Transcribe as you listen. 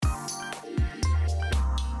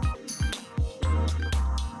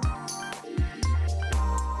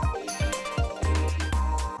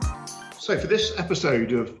So for this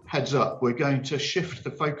episode of Heads Up, we're going to shift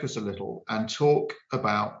the focus a little and talk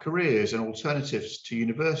about careers and alternatives to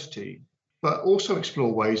university, but also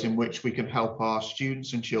explore ways in which we can help our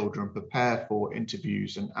students and children prepare for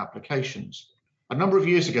interviews and applications. A number of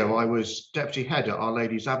years ago, I was deputy head at Our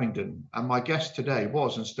Lady's Abingdon, and my guest today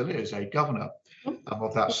was and still is a governor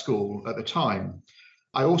of that school at the time.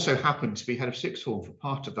 I also happened to be head of sixth form for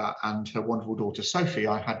part of that, and her wonderful daughter Sophie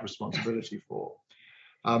I had responsibility for.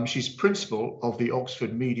 She's principal of the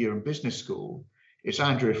Oxford Media and Business School. It's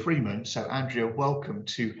Andrea Freeman. So Andrea, welcome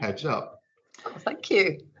to Heads Up. Oh, thank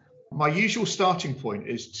you. My usual starting point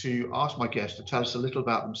is to ask my guests to tell us a little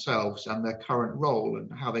about themselves and their current role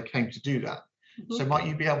and how they came to do that. So might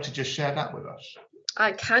you be able to just share that with us?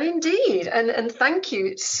 I can indeed. And thank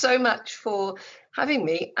you so much for having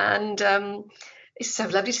me. And it's so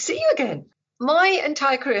lovely to see you again. My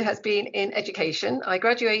entire career has been in education. I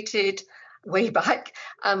graduated way back.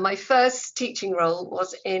 My first teaching role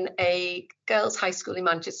was in a girls' high school in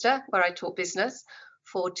Manchester, where I taught business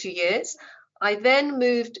for 2 years. I then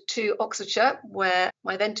moved to Oxfordshire, where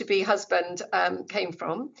my then-to-be husband came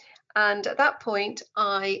from. And at that point,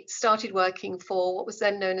 I started working for what was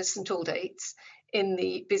then known as St Aldate's in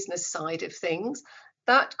the business side of things.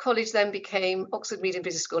 That college then became Oxford Media and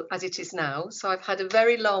Business School, as it is now. So I've had a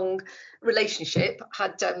very long relationship,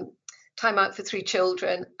 had time out for 3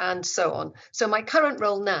 children and so on. So my current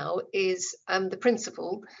role now is the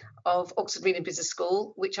principal of Oxford Media and Business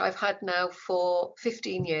School, which I've had now for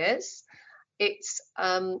 15 years. It's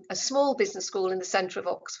a small business school in the centre of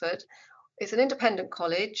Oxford. It's an independent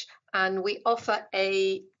college, and we offer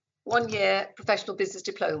a 1-year professional business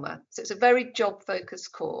diploma. So it's a very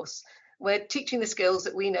job-focused course. We're teaching the skills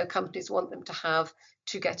that we know companies want them to have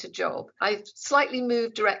to get a job. I've slightly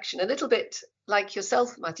moved direction, a little bit like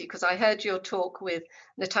yourself, Matthew, because I heard your talk with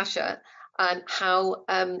Natasha and how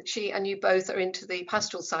she and you both are into the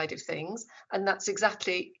pastoral side of things. And that's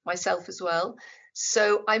exactly myself as well.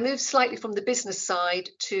 So I moved slightly from the business side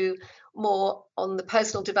to more on the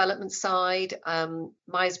personal development side,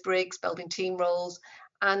 Myers-Briggs, building team roles,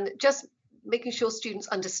 and just making sure students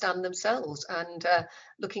understand themselves and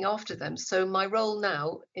looking after them. So my role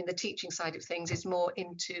now in the teaching side of things is more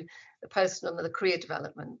into the personal and the career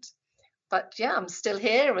development. But yeah, I'm still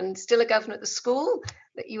here and still a governor at the school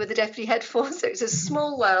that you were the deputy head for. So it's a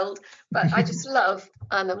small world, but I just love,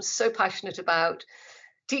 and I'm so passionate about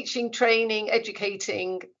teaching, training,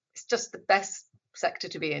 educating. It's just the best sector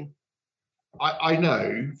to be in. I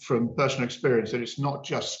know from personal experience that it's not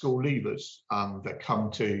just school leavers that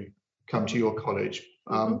come to your college,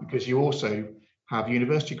 because you also have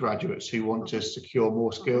university graduates who want to secure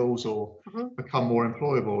more skills or become more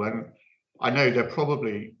employable. And I know they're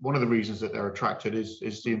probably one of the reasons that they're attracted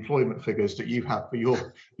is the employment figures that you have for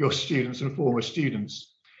your students and former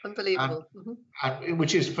students. Unbelievable. And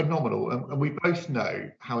which is phenomenal. And we both know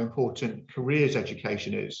how important careers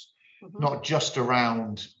education is, not just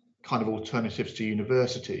around kind of alternatives to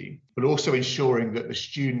university, but also ensuring that the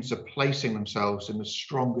students are placing themselves in the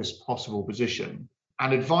strongest possible position.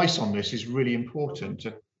 And advice on this is really important.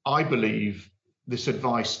 And I believe this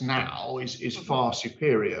advice now is far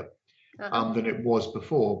superior than it was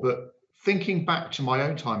before. But thinking back to my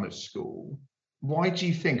own time at school, why do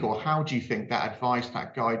you think, or how do you think that advice,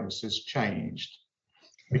 that guidance has changed?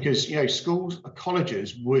 Because, you know, schools,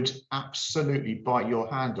 colleges would absolutely bite your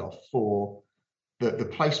hand off for the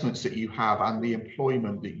placements that you have and the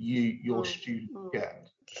employment that your students get.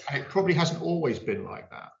 And it probably hasn't always been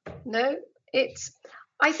like that. No,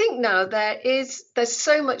 I think now there's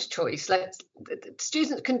so much choice. Like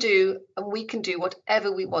students can do, and we can do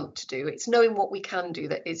whatever we want to do. It's knowing what we can do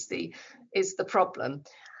that is the problem.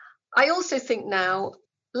 I also think now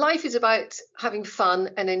life is about having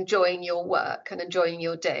fun and enjoying your work and enjoying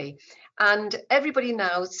your day. And everybody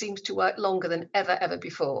now seems to work longer than ever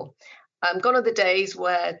before. Gone are the days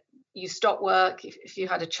where you stop work if you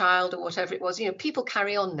had a child or whatever it was. You know, people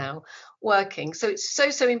carry on now working. So it's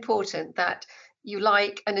so important that you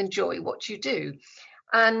like and enjoy what you do.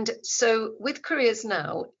 And so with careers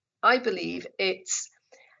now, I believe it's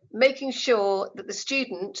making sure that the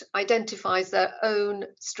student identifies their own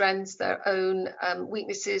strengths, their own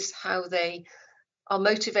weaknesses, how they are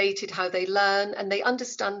motivated, how they learn, and they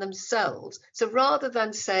understand themselves. So rather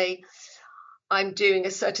than say, I'm doing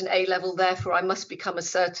a certain A level, therefore I must become a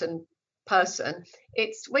certain person,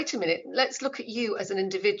 it's, wait a minute, let's look at you as an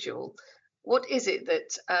individual. What is it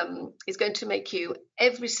that is going to make you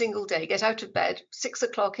every single day get out of bed 6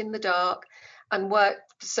 o'clock in the dark and work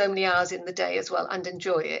for so many hours in the day as well and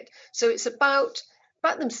enjoy it? So it's about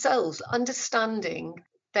themselves understanding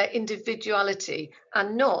their individuality,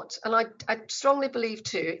 and I strongly believe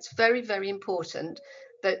too, it's very, very important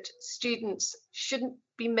that students shouldn't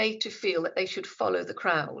be made to feel that they should follow the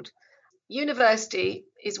crowd. University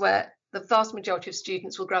is where the vast majority of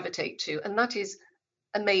students will gravitate to, and that is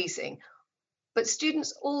amazing. But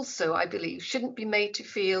students also, I believe, shouldn't be made to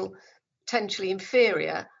feel potentially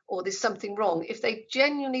inferior or there's something wrong if they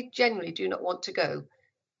genuinely do not want to go.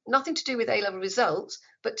 Nothing to do with A-level results,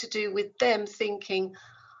 but to do with them thinking,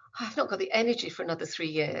 I've not got the energy for another 3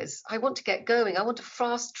 years. I want to get going. I want a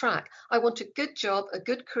fast track. I want a good job, a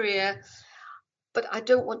good career, but I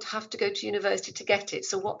don't want to have to go to university to get it.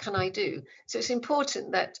 So what can I do? So it's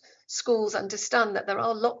important that schools understand that there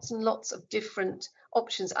are lots and lots of different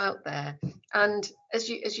options out there. And as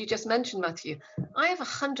you just mentioned, Matthew, I have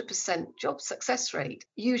 100% job success rate.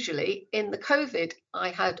 Usually in the COVID, I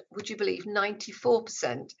had, would you believe,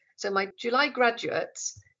 94%. So my July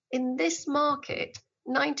graduates in this market,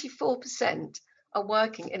 94% are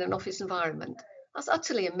working in an office environment. That's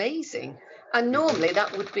utterly amazing. And normally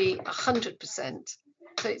that would be 100%.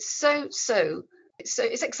 So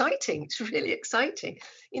it's exciting. It's really exciting.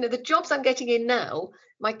 You know, the jobs I'm getting in now,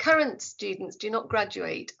 my current students do not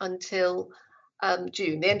graduate until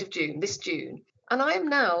June, the end of June, this June. And I am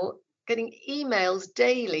now getting emails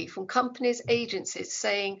daily from companies, agencies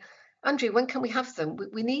saying, Andrew, when can we have them?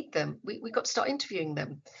 We need them. We've got to start interviewing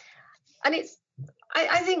them. And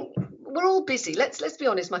I think we're all busy. Let's be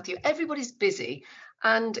honest, Matthew. Everybody's busy,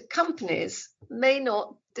 and companies they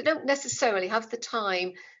don't necessarily have the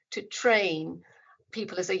time to train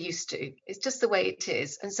people as they used to. It's just the way it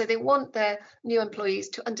is, and so they want their new employees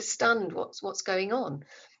to understand what's going on.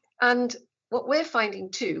 And what we're finding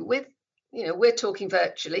too, we're talking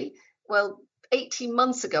virtually. Well, 18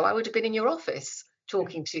 months ago, I would have been in your office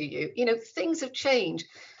talking to you. You know, things have changed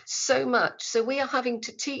so much. So we are having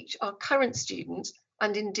to teach our current students,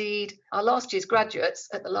 and indeed our last year's graduates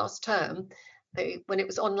at the last term, when it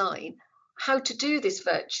was online, how to do this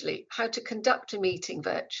virtually, how to conduct a meeting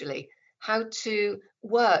virtually, how to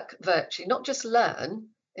work virtually, not just learn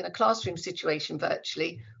in a classroom situation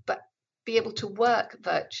virtually, but be able to work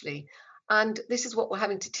virtually. And this is what we're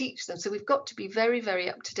having to teach them. So we've got to be very, very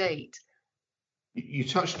up to date. You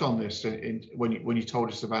touched on this when you told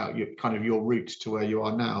us about your route to where you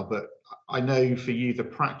are now, but I know for you the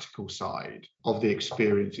practical side of the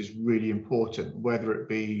experience is really important, whether it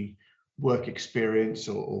be work experience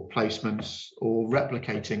or placements or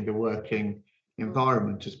replicating the working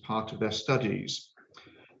environment as part of their studies.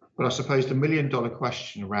 But I suppose the $1 million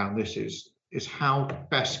question around this is how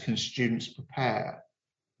best can students prepare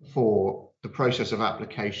for the process of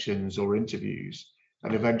applications or interviews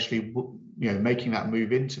and eventually, making that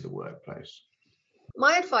move into the workplace?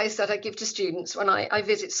 My advice that I give to students when I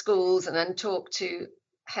visit schools and then talk to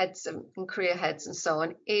heads and career heads and so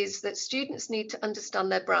on is that students need to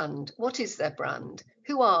understand their brand. What is their brand?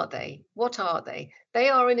 Who are they? What are they? They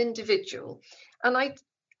are an individual. And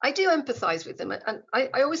I do empathize with them. And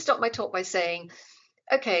I always start my talk by saying,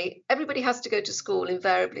 okay, everybody has to go to school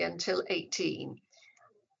invariably until 18.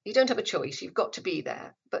 You don't have a choice. You've got to be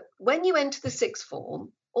there. But when you enter the sixth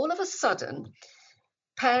form, all of a sudden,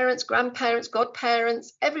 parents, grandparents,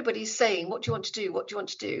 godparents, everybody's saying, what do you want to do? What do you want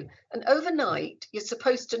to do? And overnight, you're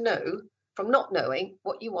supposed to know from not knowing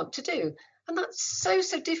what you want to do. And that's so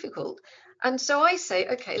difficult. And so I say,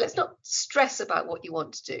 okay, let's not stress about what you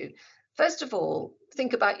want to do. First of all,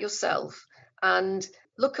 think about yourself and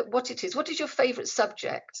look at what it is. What is your favorite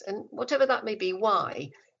subject? And whatever that may be, why?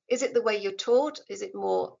 Is it the way you're taught? Is it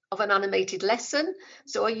more of an animated lesson?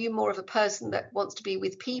 So are you more of a person that wants to be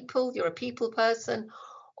with people? You're a people person?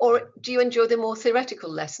 Or do you enjoy the more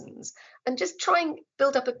theoretical lessons? And just try and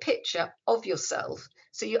build up a picture of yourself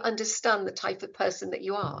so you understand the type of person that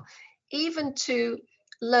you are. Even to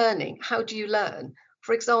learning, how do you learn?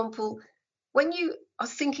 For example, when you are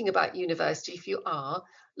thinking about university, if you are,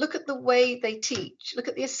 look at the way they teach, look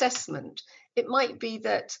at the assessment. It might be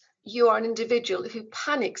that you are an individual who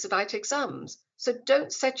panics about exams. So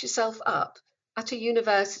don't set yourself up at a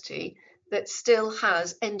university that still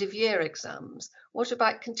has end of year exams. What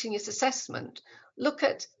about continuous assessment? Look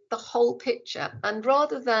at the whole picture, and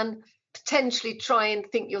rather than potentially try and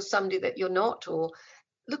think you're somebody that you're not, or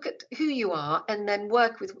look at who you are and then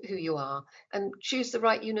work with who you are and choose the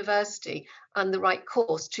right university and the right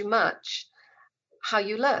course to match how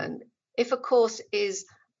you learn. If a course is,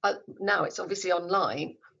 now it's obviously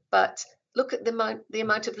online, but look at the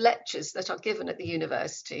amount of lectures that are given at the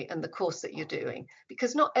university and the course that you're doing,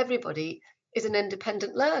 because not everybody is an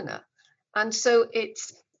independent learner. And so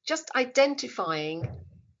it's just identifying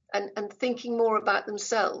and thinking more about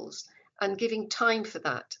themselves and giving time for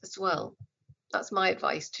that as well. That's my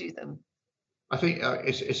advice to them. I think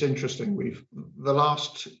it's interesting. The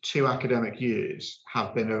last 2 academic years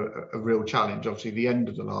have been a real challenge. Obviously, the end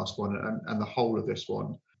of the last one and the whole of this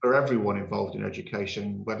one for everyone involved in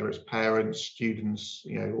education, whether it's parents, students,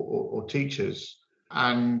 or teachers.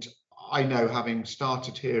 And I know, having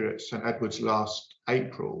started here at St Edward's last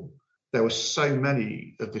April, there were so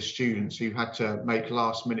many of the students who had to make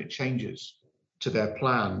last-minute changes to their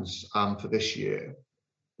plans for this year,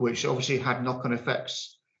 which obviously had knock-on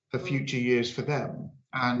effects for future years for them.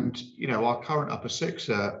 And, our current upper six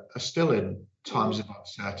are still in times of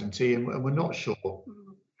uncertainty, and we're not sure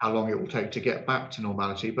how long it will take to get back to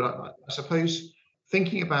normality. But I suppose,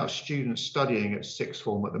 thinking about students studying at sixth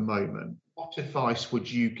form at the moment, what advice would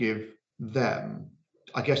you give them,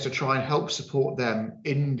 I guess, to try and help support them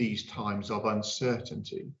in these times of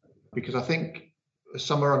uncertainty? Because I think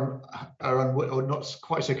some are not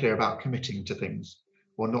quite so clear about committing to things,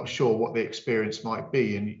 or not sure what the experience might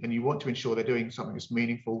be, and you want to ensure they're doing something that's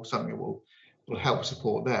meaningful, something that will help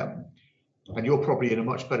support them. And you're probably in a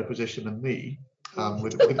much better position than me,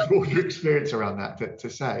 with broader experience around that to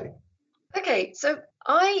say. Okay, so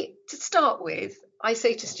to start with, I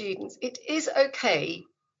say to students, it is okay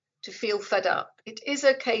to feel fed up. It is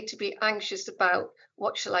okay to be anxious about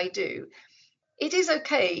what shall I do. It is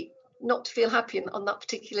okay not to feel happy on that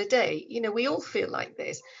particular day. We all feel like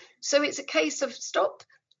this. So it's a case of stop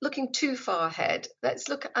looking too far ahead. Let's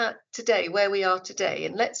look at today, where we are today,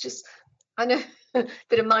 and let's just, I know, a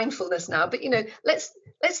bit of mindfulness now, but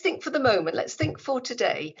let's think for the moment. Let's think for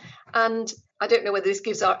today. And I don't know whether this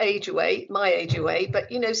gives my age away,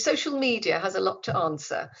 but social media has a lot to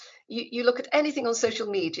answer. You look at anything on social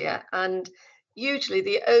media, and usually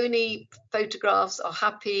the only photographs are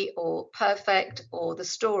happy or perfect, or the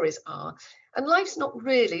stories are. And life's not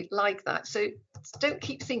really like that. So don't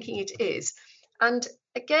keep thinking it is. And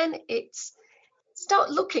again, it's start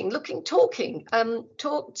talking.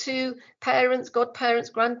 Talk to parents, godparents,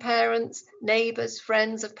 grandparents, neighbours,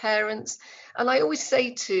 friends of parents. And I always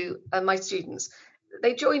say to my students,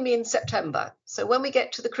 they join me in September. So when we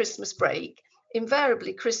get to the Christmas break,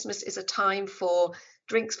 invariably Christmas is a time for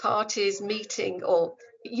drinks, parties, meeting, or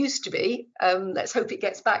it used to be. Let's hope it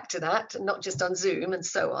gets back to that, and not just on Zoom and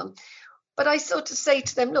so on. But I sort of say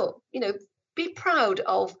to them, look, be proud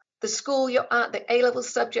of the school you're at, the A-level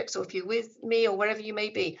subjects, or if you're with me or wherever you may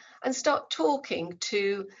be, and start talking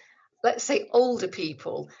to, let's say, older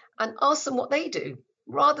people, and ask them what they do.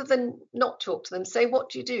 Rather than not talk to them, say, what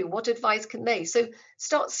do you do? What advice can they? So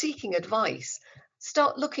start seeking advice,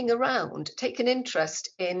 start looking around, take an interest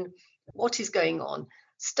in what is going on,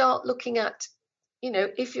 start looking at,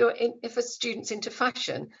 if a student's into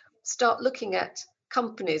fashion, start looking at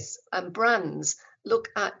companies and brands,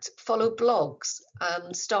 follow blogs,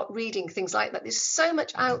 start reading things like that. There's so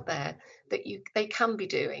much out there that they can be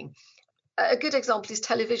doing. A good example is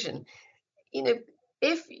television.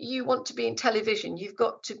 If you want to be in television, you've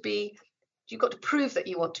got to prove that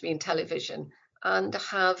you want to be in television, and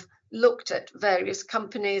have looked at various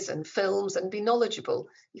companies and films and be knowledgeable.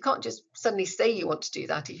 You can't just suddenly say you want to do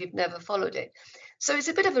that if you've never followed it. So it's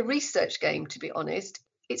a bit of a research game, to be honest.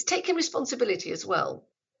 It's taking responsibility as well.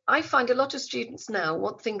 I find a lot of students now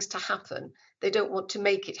want things to happen. They don't want to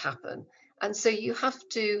make it happen. And so you have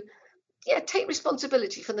to, take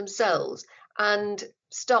responsibility for themselves and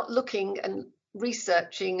start looking and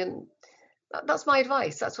researching. And that's my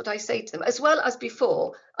advice. That's what I say to them, as well as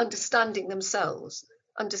before, understanding themselves,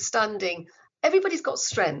 understanding everybody's got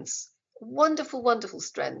strengths, wonderful, wonderful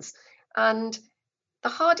strengths. And the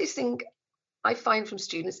hardest thing I find from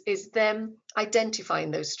students is them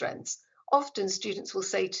identifying those strengths. Often students will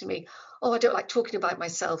say to me, oh, I don't like talking about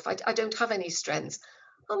myself. I don't have any strengths.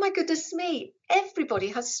 Oh, my goodness me. Everybody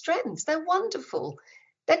has strengths. They're wonderful.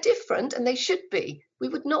 They're different, and they should be. We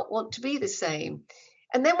would not want to be the same.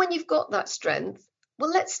 And then when you've got that strength,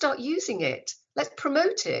 well, let's start using it. Let's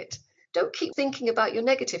promote it. Don't keep thinking about your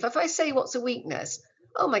negative. If I say what's a weakness,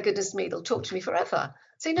 oh, my goodness me, they'll talk to me forever.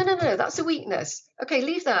 Say, no, that's a weakness. Okay,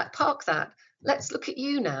 leave that, park that. Let's look at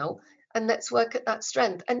you now, and let's work at that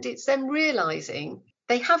strength. And it's them realizing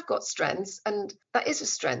they have got strengths, and that is a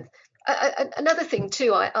strength. Another thing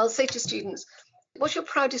too, I'll say to students, what's your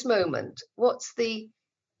proudest moment? What's the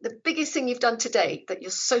biggest thing you've done to date that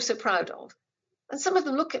you're so proud of? And some of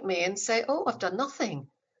them look at me and say, oh, I've done nothing.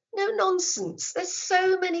 No, nonsense. There's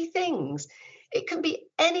so many things. It can be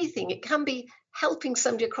anything. It can be helping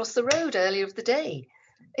somebody across the road earlier of the day.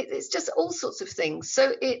 It's just all sorts of things.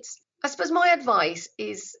 So I suppose my advice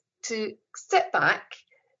is to step back,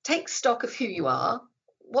 take stock of who you are,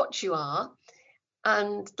 what you are,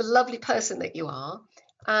 and the lovely person that you are,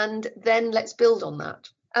 and then let's build on that.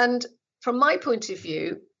 And from my point of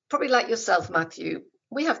view, probably like yourself, Matthew,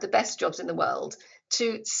 we have the best jobs in the world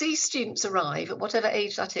to see students arrive at whatever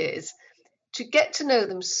age that is, to get to know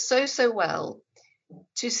them so well,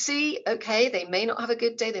 to see, okay, they may not have a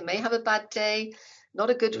good day, they may have a bad day, not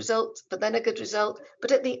a good result, but then a good result.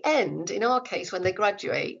 But at the end, in our case, when they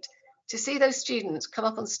graduate, to see those students come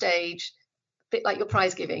up on stage, a bit like your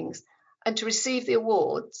prize givings, and to receive the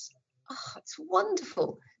awards, oh, it's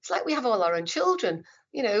wonderful. It's like we have all our own children,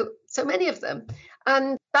 so many of them.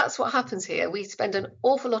 And that's what happens here. We spend an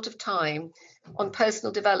awful lot of time on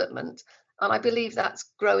personal development. And I believe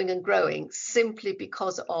that's growing and growing simply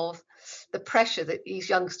because of the pressure that these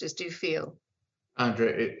youngsters do feel.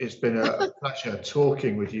 Andrea, it's been a pleasure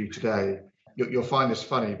talking with you today. You'll find this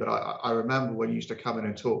funny, but I remember when you used to come in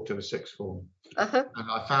and talk to the sixth form, and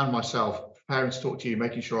I found myself preparing to talk to you,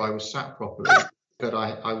 making sure I was sat properly, that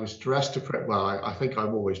I was dressed appropriately. Well, I think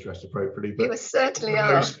I'm always dressed appropriately, but you certainly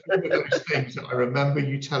are. Those things that I remember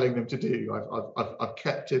you telling them to do, I've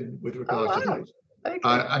kept in with regards to those. Okay.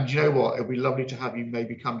 And you know what? It'd be lovely to have you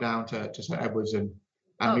maybe come down to St Edwards and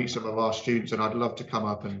meet some of our students, and I'd love to come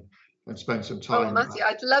up and spend some time. Oh, Matthew,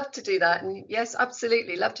 I'd love to do that. And yes,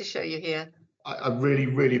 absolutely, love to show you here. I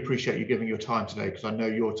really appreciate you giving your time today, because I know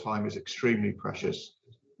your time is extremely precious.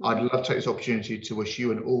 I'd love to take this opportunity to wish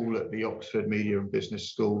you and all at the Oxford Media and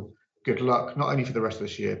Business School good luck, not only for the rest of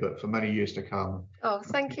this year, but for many years to come. Oh,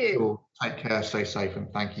 thank you. Take care, stay safe,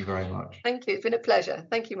 and thank you very much. Thank you. It's been a pleasure.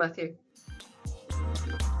 Thank you, Matthew.